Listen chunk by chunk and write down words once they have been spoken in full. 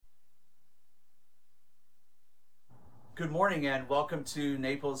Good morning and welcome to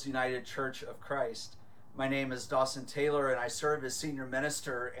Naples United Church of Christ. My name is Dawson Taylor and I serve as senior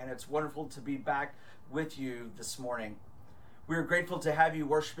minister, and it's wonderful to be back with you this morning. We're grateful to have you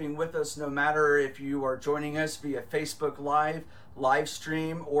worshiping with us, no matter if you are joining us via Facebook live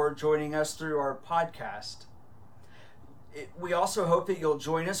stream, or joining us through our podcast. We also hope that you'll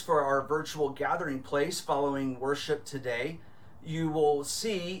join us for our virtual gathering place following worship today. You will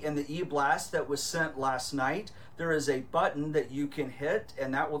see in the e-blast that was sent last night, there is a button that you can hit,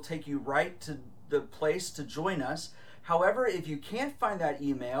 and that will take you right to the place to join us. However, if you can't find that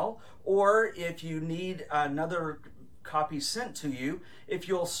email, or if you need another copy sent to you, if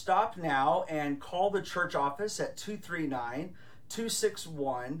you'll stop now and call the church office at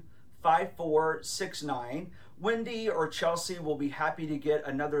 239-261-5469, Wendy or Chelsea will be happy to get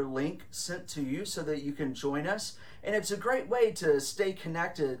another link sent to you so that you can join us. And it's a great way to stay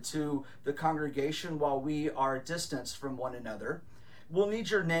connected to the congregation while we are distanced from one another. We'll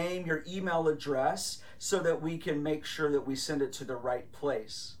need your name, your email address, so that we can make sure that we send it to the right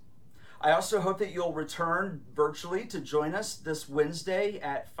place. I also hope that you'll return virtually to join us this Wednesday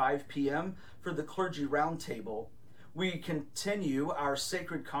at 5 p.m. for the Clergy Roundtable. We continue our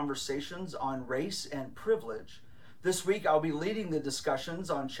sacred conversations on race and privilege. This week, I'll be leading the discussions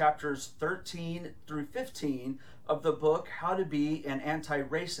on chapters 13 through 15 of the book, How to Be an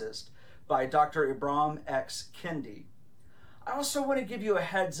Anti-Racist by Dr. Ibram X. Kendi. I also want to give you a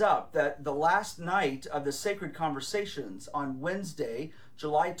heads up that the last night of the Sacred Conversations on Wednesday,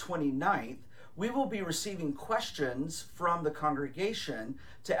 July 29th, we will be receiving questions from the congregation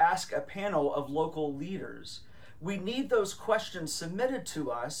to ask a panel of local leaders. We need those questions submitted to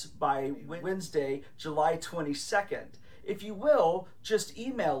us by Wednesday, July 22nd. If you will, just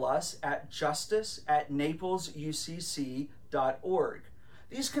email us at justice@naplesucc.org.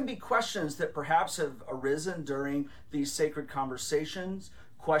 These can be questions that perhaps have arisen during these sacred conversations,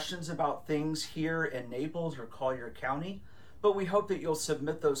 questions about things here in Naples or Collier County, but we hope that you'll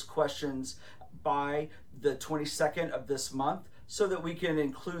submit those questions by the 22nd of this month so that we can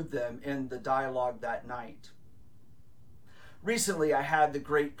include them in the dialogue that night. Recently, I had the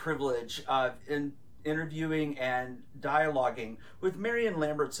great privilege of interviewing and dialoguing with Marian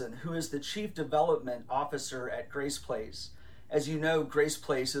Lambertson, who is the Chief Development Officer at Grace Place. As you know, Grace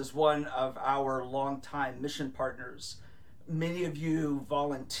Place is one of our longtime mission partners. Many of you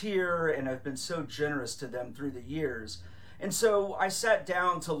volunteer and have been so generous to them through the years. And so I sat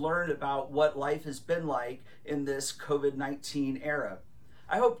down to learn about what life has been like in this COVID-19 era.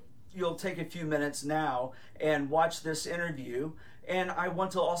 I hope you'll take a few minutes now and watch this interview. And I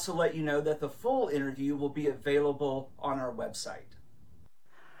want to also let you know that the full interview will be available on our website.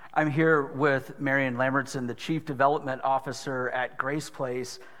 I'm here with Marian Lambertson, the Chief Development Officer at Grace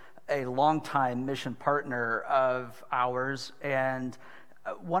Place, a longtime mission partner of ours, and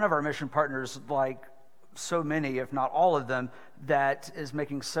one of our mission partners, like so many, if not all of them, that is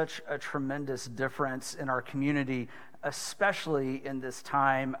making such a tremendous difference in our community, especially in this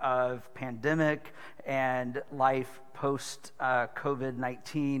time of pandemic and life post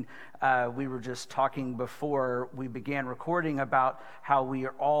COVID-19. We were just talking before we began recording about how we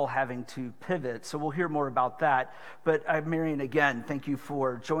are all having to pivot. So we'll hear more about that. But Marian, again, thank you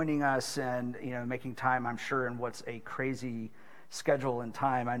for joining us and making time, I'm sure, in what's a crazy schedule and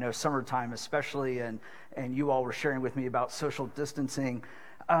time. I know summertime especially, and you all were sharing with me about social distancing.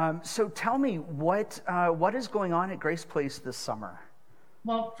 So tell me, what is going on at Grace Place this summer?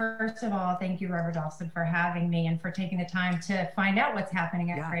 Well, first of all, thank you, Reverend Dawson, for having me and for taking the time to find out what's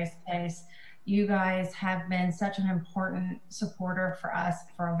happening at Grace Place. You guys have been such an important supporter for us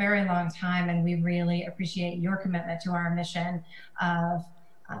for a very long time, and we really appreciate your commitment to our mission of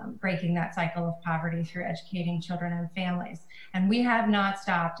breaking that cycle of poverty through educating children and families. And we have not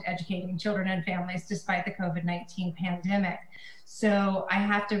stopped educating children and families despite the COVID-19 pandemic. So I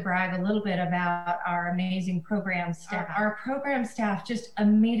have to brag a little bit about our amazing program staff. Our program staff just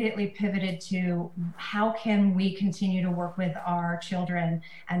immediately pivoted to how can we continue to work with our children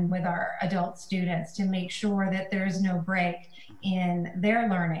and with our adult students to make sure that there is no break in their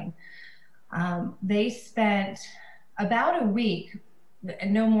learning. They spent about a week,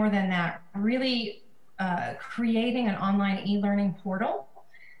 no more than that, really creating an online e-learning portal,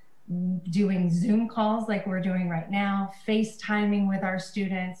 doing Zoom calls like we're doing right now, FaceTiming with our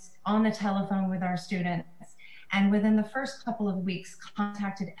students, on the telephone with our students, and within the first couple of weeks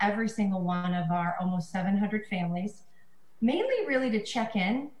contacted every single one of our almost 700 families, mainly really to check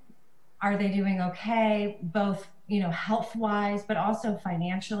in. Are they doing okay, both health-wise, but also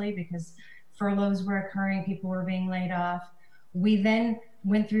financially, because furloughs were occurring, people were being laid off. We then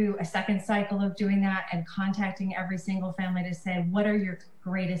went through a second cycle of doing that and contacting every single family to say, what are your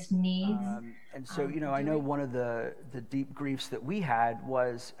greatest needs? And so, you know, I know one of the deep griefs that we had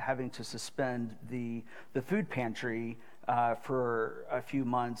was having to suspend the food pantry for a few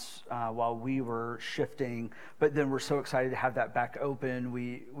months while we were shifting, but then we're so excited to have that back open.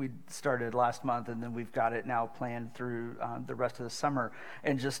 We started last month, and then we've got it now planned through the rest of the summer,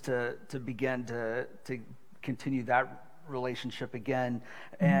 and just to begin to continue that relationship again.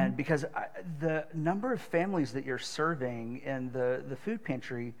 And because the number of families that you're serving in the food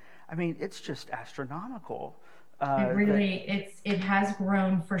pantry, I mean, it's just astronomical. It has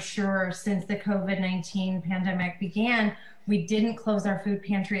grown for sure since the COVID-19 pandemic began. We didn't close our food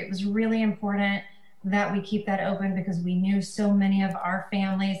pantry. It was really important that we keep that open because we knew so many of our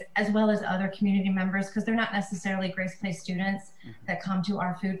families, as well as other community members, because they're not necessarily Grace Place students that come to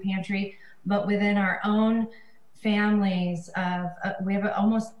our food pantry, but within our own families, we have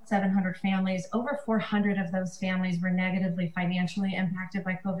almost 700 families. Over 400 of those families were negatively financially impacted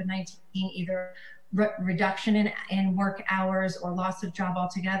by COVID-19, either reduction in work hours or loss of job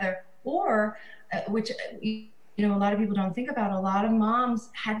altogether, or which, you know, a lot of people don't think about. A lot of moms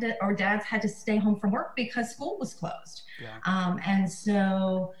or dads had to stay home from work because school was closed. Yeah. And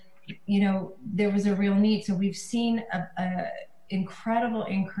so, you know, there was a real need. So we've seen a incredible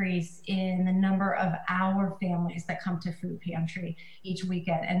increase in the number of our families that come to food pantry each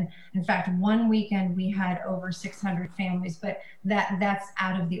weekend. And in fact, one weekend we had over 600 families, but that's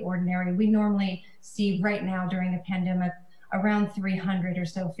out of the ordinary. We normally see right now during the pandemic around 300 or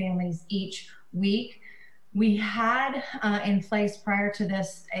so families each week. We had in place prior to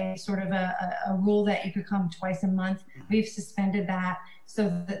this a sort of a rule that you could come twice a month. We've suspended that so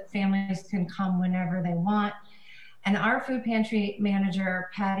that families can come whenever they want. And our food pantry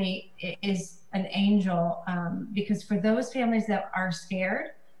manager, Patty, is an angel because for those families that are scared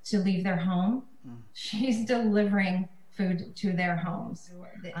to leave their home, she's delivering food to their homes.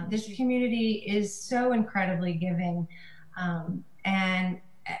 This community is so incredibly giving.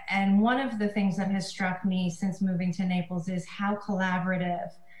 And one of the things that has struck me since moving to Naples is how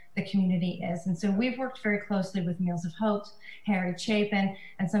collaborative the community is. And so we've worked very closely with Meals of Hope, Harry Chapin,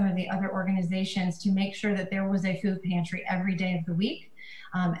 and some of the other organizations to make sure that there was a food pantry every day of the week,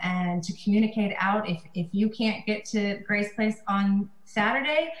 and to communicate out if you can't get to Grace Place on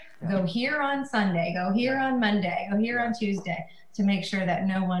Saturday, go here on Sunday, go here on Monday, go here on Tuesday, to make sure that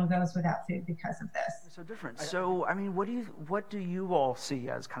no one goes without food because of this. It's so different. So, I mean, what do you all see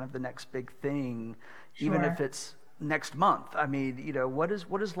as kind of the next big thing, even if it's next month? I mean, you know, what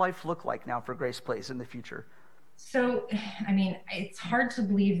does life look like now for Grace Place in the future? So, I mean, it's hard to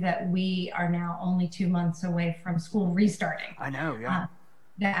believe that we are now only 2 months away from school restarting. I know, yeah.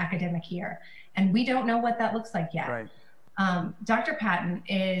 The academic year. And we don't know what that looks like yet. Right. Dr. Patton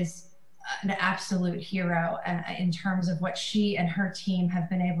is an absolute hero in terms of what she and her team have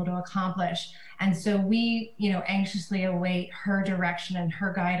been able to accomplish. And so we, you know, anxiously await her direction and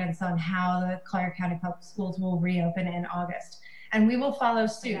her guidance on how the Collier County Public Schools will reopen in August. And we will follow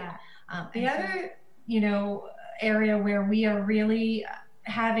suit. The other, you know, area where we are really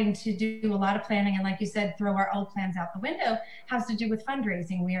having to do a lot of planning and, like you said, throw our old plans out the window, has to do with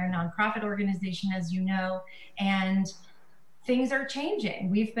fundraising. We are a nonprofit organization, as you know, and things are changing.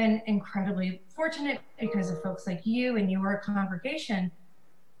 We've been incredibly fortunate because of folks like you and your congregation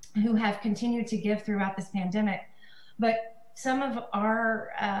who have continued to give throughout this pandemic. But some of our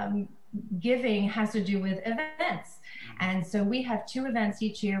giving has to do with events. And so we have 2 events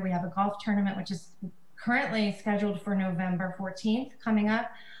each year. We have a golf tournament, which is currently scheduled for November 14th coming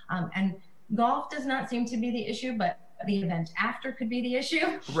up. And golf does not seem to be the issue, but the event after could be the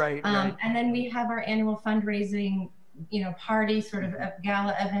issue. Right. And then we have our annual fundraising, you know, party, sort of a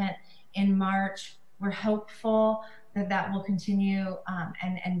gala event in March. We're hopeful that that will continue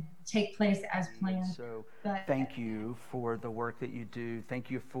and take place as planned. So thank you for the work that you do. Thank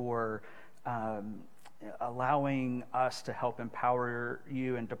you for allowing us to help empower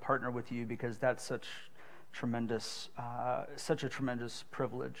you and to partner with you, because that's such a tremendous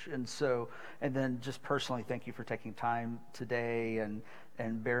privilege. And so, and then just personally, thank you for taking time today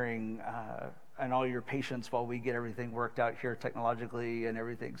and bearing and all your patience while we get everything worked out here technologically and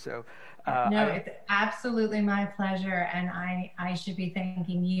everything. So it's absolutely my pleasure, and I should be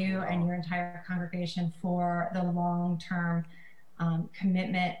thanking you and your entire congregation for the long-term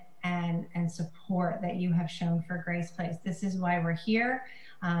commitment and support that you have shown for Grace Place. This is why we're here,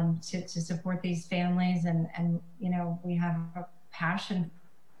 to support these families, and you know, we have a passion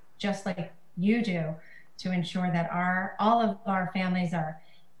just like you do to ensure that all of our families are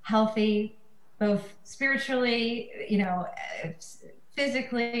healthy, both spiritually, you know,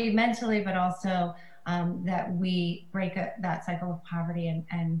 physically, mentally, but also that we break that cycle of poverty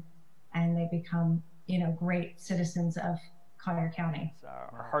and they become, great citizens of Collier County.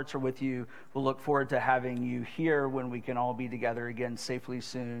 Our hearts are with you. We'll look forward to having you here when we can all be together again safely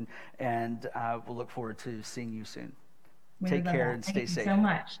soon, and we'll look forward to seeing you soon. Take care and stay safe. Thank you so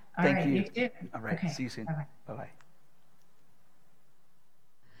much. Thank you. You too. All right. Okay. See you soon. Bye-bye. Bye-bye.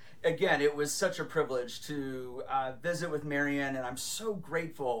 Again, it was such a privilege to visit with Marianne, and I'm so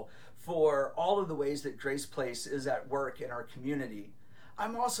grateful for all of the ways that Grace Place is at work in our community.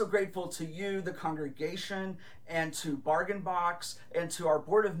 I'm also grateful to you, the congregation, and to Bargain Box, and to our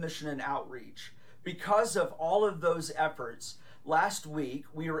Board of Mission and Outreach. Because of all of those efforts, last week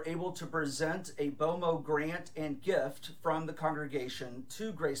we were able to present a BOMO grant and gift from the congregation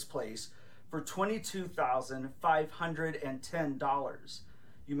to Grace Place for $22,510.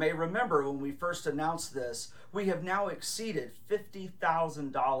 You may remember when we first announced this, we have now exceeded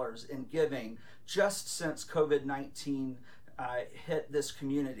 $50,000 in giving just since COVID-19 hit this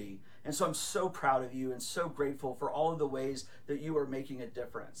community. And so I'm so proud of you and so grateful for all of the ways that you are making a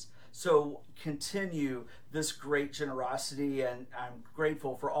difference. So continue this great generosity, and I'm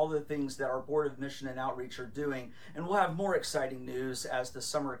grateful for all the things that our Board of Mission and Outreach are doing. And we'll have more exciting news as the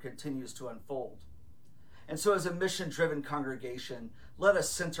summer continues to unfold. And so as a mission-driven congregation, let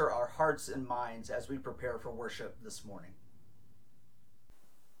us center our hearts and minds as we prepare for worship this morning.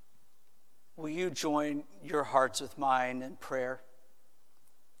 Will you join your hearts with mine in prayer?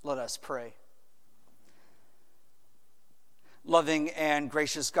 Let us pray. Loving and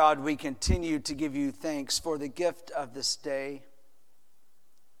gracious God, we continue to give you thanks for the gift of this day.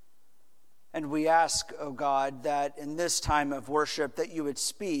 And we ask, O God, that in this time of worship that you would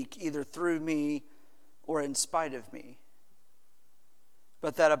speak either through me or in spite of me,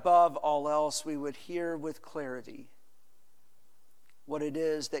 but that above all else we would hear with clarity what it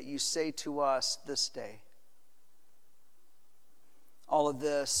is that you say to us this day. All of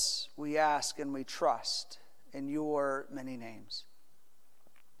this we ask and we trust in your many names.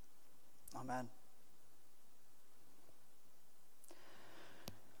 Amen.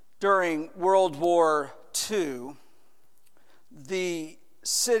 During World War II, the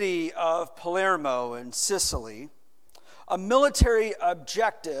city of Palermo in Sicily, a military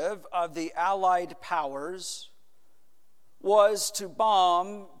objective of the Allied powers was to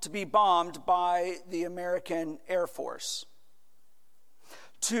be bombed by the American Air Force.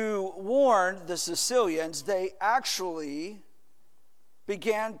 To warn the Sicilians, they actually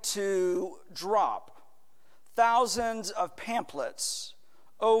began to drop thousands of pamphlets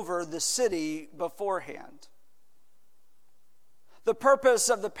over the city beforehand. The purpose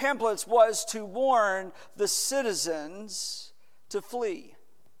of the pamphlets was to warn the citizens to flee.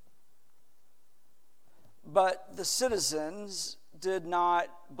 But the citizens did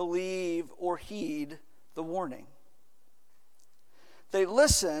not believe or heed the warning. They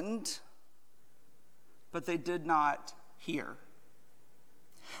listened, but they did not hear.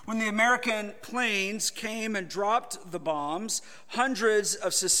 When the American planes came and dropped the bombs, hundreds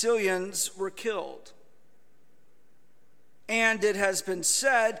of Sicilians were killed. And it has been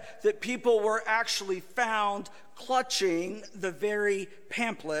said that people were actually found clutching the very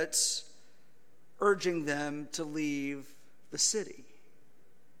pamphlets, urging them to leave the city.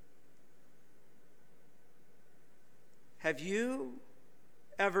 Have you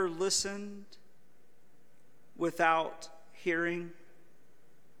ever listened without hearing?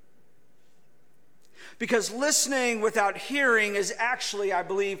 Because listening without hearing is actually, I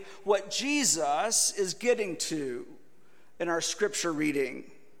believe, what Jesus is getting to in our scripture reading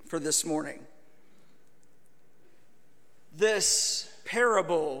for this morning. This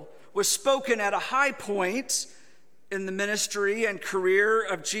parable was spoken at a high point in the ministry and career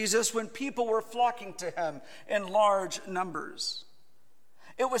of Jesus when people were flocking to him in large numbers.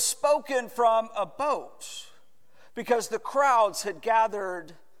 It was spoken from a boat because the crowds had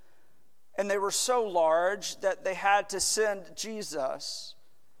gathered and they were so large that they had to send Jesus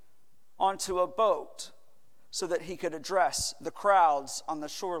onto a boat so that he could address the crowds on the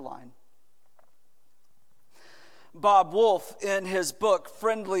shoreline. Bob Wolf, in his book,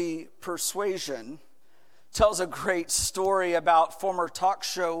 Friendly Persuasion, tells a great story about former talk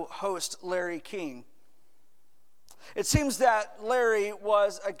show host Larry King. It seems that Larry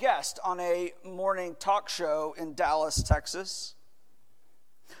was a guest on a morning talk show in Dallas, Texas.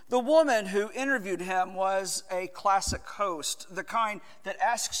 The woman who interviewed him was a classic host, the kind that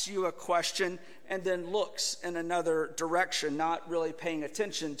asks you a question and then looks in another direction, not really paying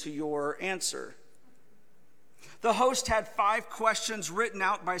attention to your answer. The host had 5 questions written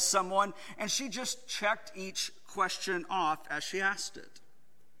out by someone, and she just checked each question off as she asked it.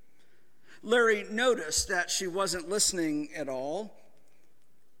 Larry noticed that she wasn't listening at all.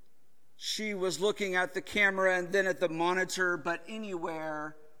 She was looking at the camera and then at the monitor, but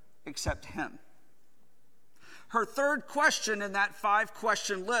anywhere except him. Her third question in that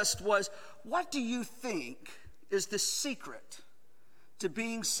 5-question list was, what do you think is the secret to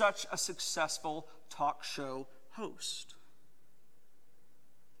being such a successful talk show host?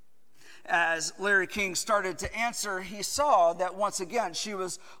 As Larry King started to answer, he saw that once again she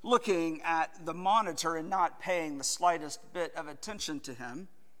was looking at the monitor and not paying the slightest bit of attention to him.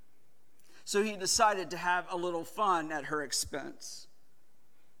 So he decided to have a little fun at her expense.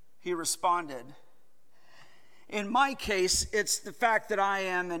 He responded, in my case, it's the fact that I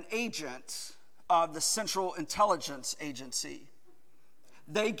am an agent of the Central Intelligence Agency.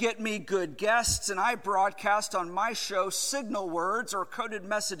 They get me good guests, and I broadcast on my show signal words or coded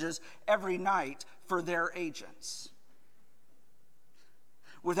messages every night for their agents.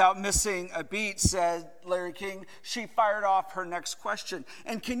 Without missing a beat, said Larry King, she fired off her next question.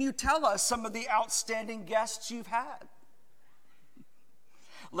 And can you tell us some of the outstanding guests you've had?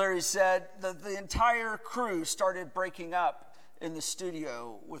 Larry said that the entire crew started breaking up in the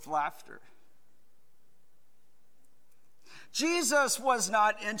studio with laughter. Jesus was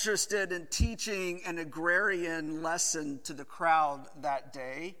not interested in teaching an agrarian lesson to the crowd that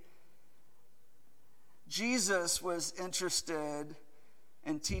day. Jesus was interested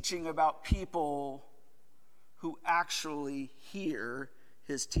in teaching about people who actually hear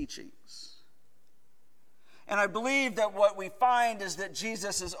his teachings. And I believe that what we find is that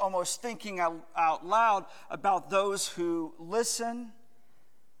Jesus is almost thinking out loud about those who listen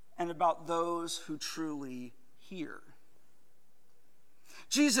and about those who truly hear.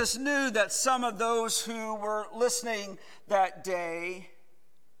 Jesus knew that some of those who were listening that day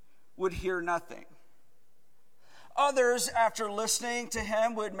would hear nothing. Others, after listening to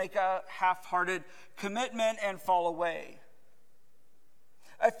him, would make a half-hearted commitment and fall away.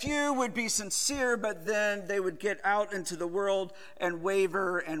 A few would be sincere, but then they would get out into the world and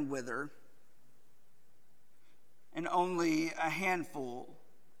waver and wither. And only a handful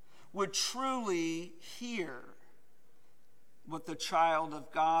would truly hear what the child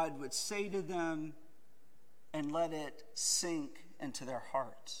of God would say to them and let it sink into their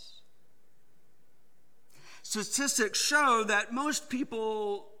hearts. Statistics show that most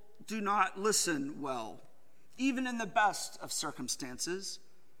people do not listen well, even in the best of circumstances.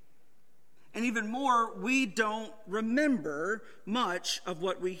 And even more, we don't remember much of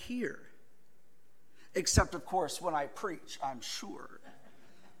what we hear. Except, of course, when I preach, I'm sure.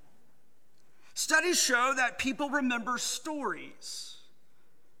 Studies show that people remember stories.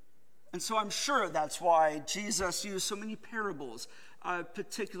 And so I'm sure that's why Jesus used so many parables, a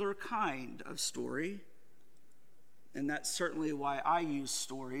particular kind of story. And that's certainly why I use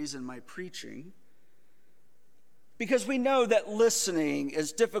stories in my preaching. Because we know that listening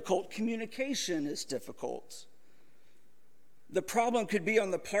is difficult, communication is difficult. The problem could be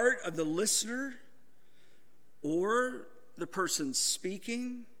on the part of the listener or the person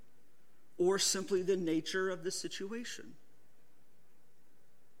speaking, or simply the nature of the situation.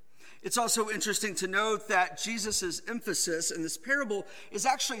 It's also interesting to note that Jesus' emphasis in this parable is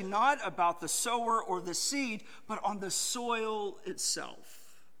actually not about the sower or the seed, but on the soil itself.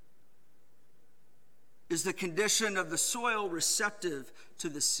 Is the condition of the soil receptive to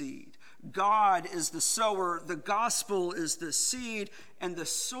the seed? God is the sower, the gospel is the seed, and the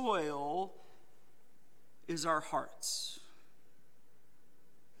soil is our hearts.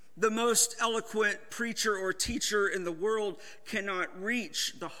 The most eloquent preacher or teacher in the world cannot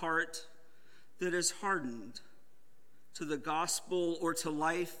reach the heart that is hardened to the gospel or to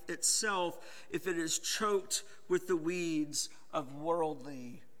life itself if it is choked with the weeds of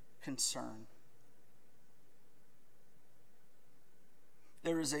worldly concern.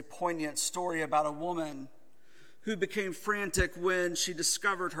 There is a poignant story about a woman who became frantic when she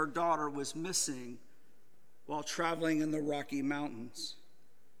discovered her daughter was missing while traveling in the Rocky Mountains.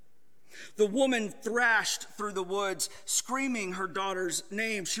 The woman thrashed through the woods, screaming her daughter's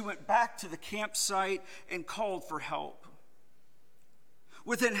name. She went back to the campsite and called for help.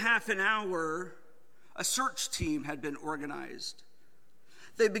 Within half an hour, a search team had been organized.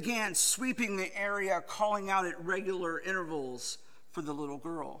 They began sweeping the area, calling out at regular intervals for the little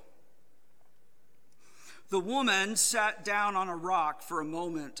girl. The woman sat down on a rock for a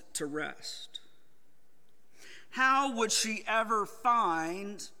moment to rest. How would she ever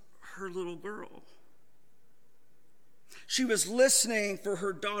find her little girl? She was listening for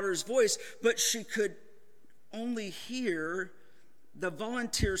her daughter's voice, but she could only hear the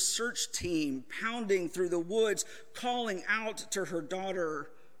volunteer search team pounding through the woods, calling out to her daughter,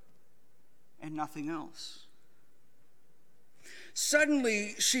 and nothing else.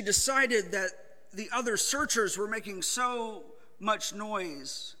 Suddenly, she decided that the other searchers were making so much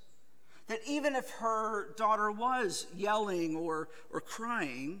noise that even if her daughter was yelling or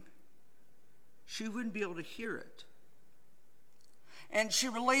crying, she wouldn't be able to hear it. And she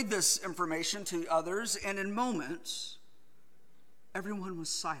relayed this information to others, and in moments, everyone was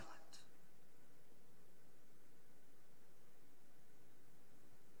silent.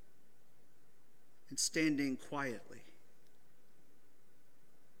 And standing quietly.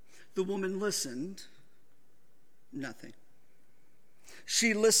 The woman listened, nothing.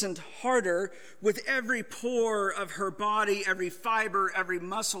 She listened harder, with every pore of her body, every fiber, every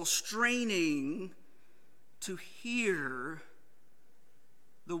muscle straining to hear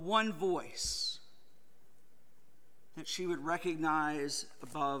the one voice that she would recognize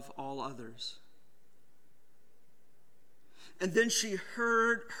above all others. And then she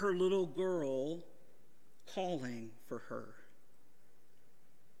heard her little girl calling for her.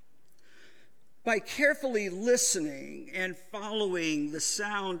 By carefully listening and following the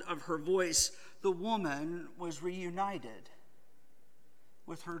sound of her voice, the woman was reunited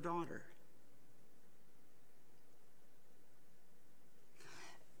with her daughter.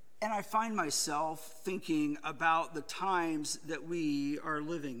 And I find myself thinking about the times that we are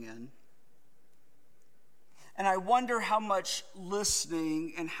living in. And I wonder how much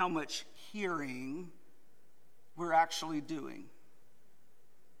listening and how much hearing we're actually doing.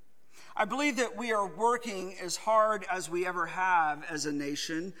 I believe that we are working as hard as we ever have as a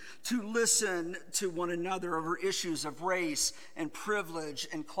nation to listen to one another over issues of race and privilege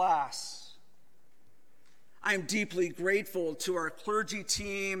and class. I am deeply grateful to our clergy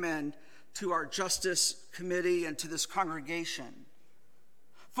team and to our Justice Committee and to this congregation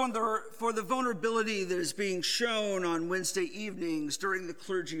for the vulnerability that is being shown on Wednesday evenings during the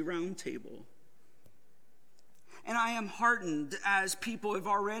clergy roundtable. And I am heartened as people have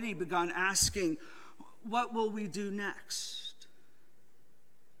already begun asking, what will we do next?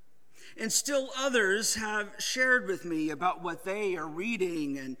 And still others have shared with me about what they are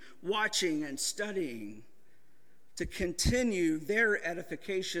reading and watching and studying to continue their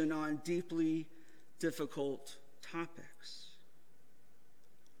edification on deeply difficult topics.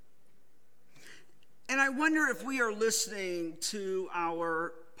 And I wonder if we are listening to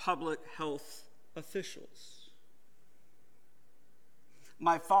our public health officials.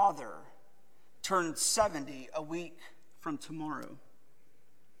 My father turned 70 a week from tomorrow.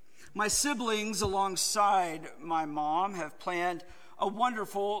 My siblings, alongside my mom, have planned a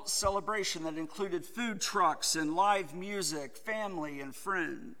wonderful celebration that included food trucks and live music, family and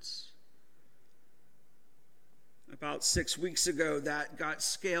friends. About 6 weeks ago, that got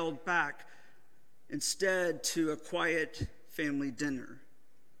scaled back instead to a quiet family dinner.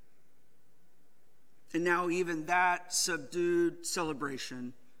 And now even that subdued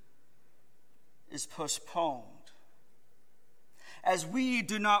celebration is postponed, as we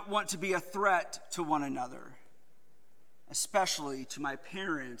do not want to be a threat to one another, especially to my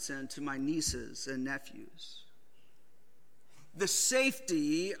parents and to my nieces and nephews. The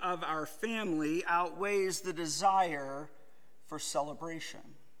safety of our family outweighs the desire for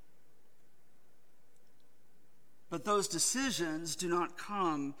celebration. But those decisions do not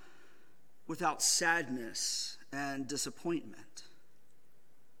come without sadness and disappointment.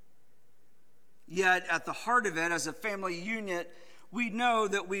 Yet at the heart of it, as a family unit, we know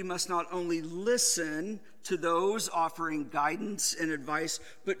that we must not only listen to those offering guidance and advice,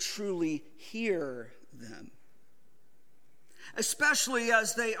 but truly hear them, especially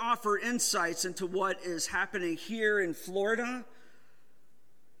as they offer insights into what is happening here in Florida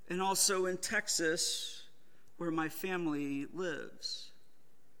and also in Texas, where my family lives.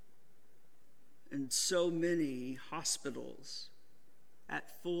 And so many hospitals at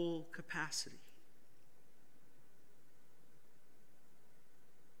full capacity.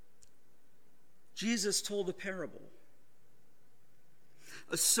 Jesus told a parable.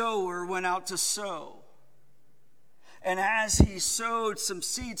 A sower went out to sow. And as he sowed, some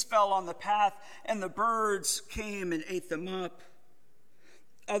seeds fell on the path, and the birds came and ate them up.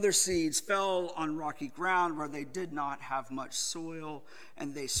 Other seeds fell on rocky ground where they did not have much soil,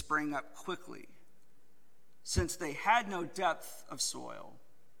 and they sprang up quickly, since they had no depth of soil.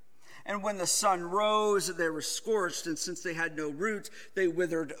 And when the sun rose, they were scorched, and since they had no root, they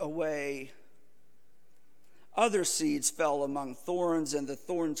withered away. Other seeds fell among thorns, and the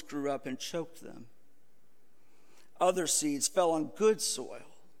thorns grew up and choked them. Other seeds fell on good soil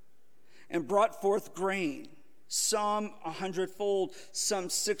and brought forth grain, some 100-fold, some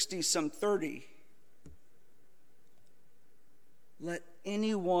 60, some 30. Let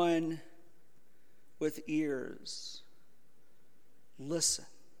anyone with ears listen.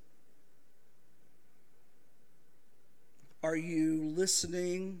 Are you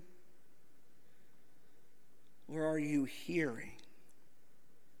listening or are you hearing?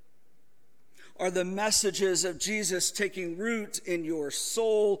 Are the messages of Jesus taking root in your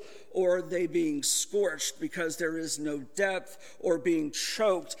soul, or are they being scorched because there is no depth, or being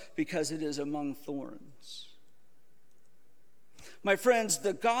choked because it is among thorns? My friends,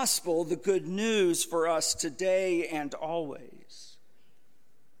 the gospel, the good news for us today and always,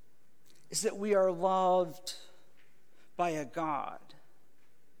 is that we are loved by a God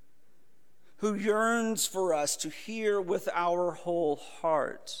who yearns for us to hear with our whole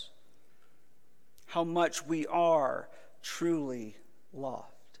heart how much we are truly loved.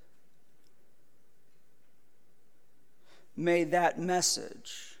 May that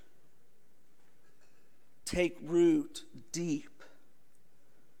message take root deep,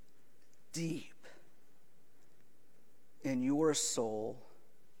 deep in your soul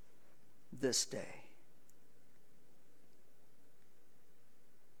this day.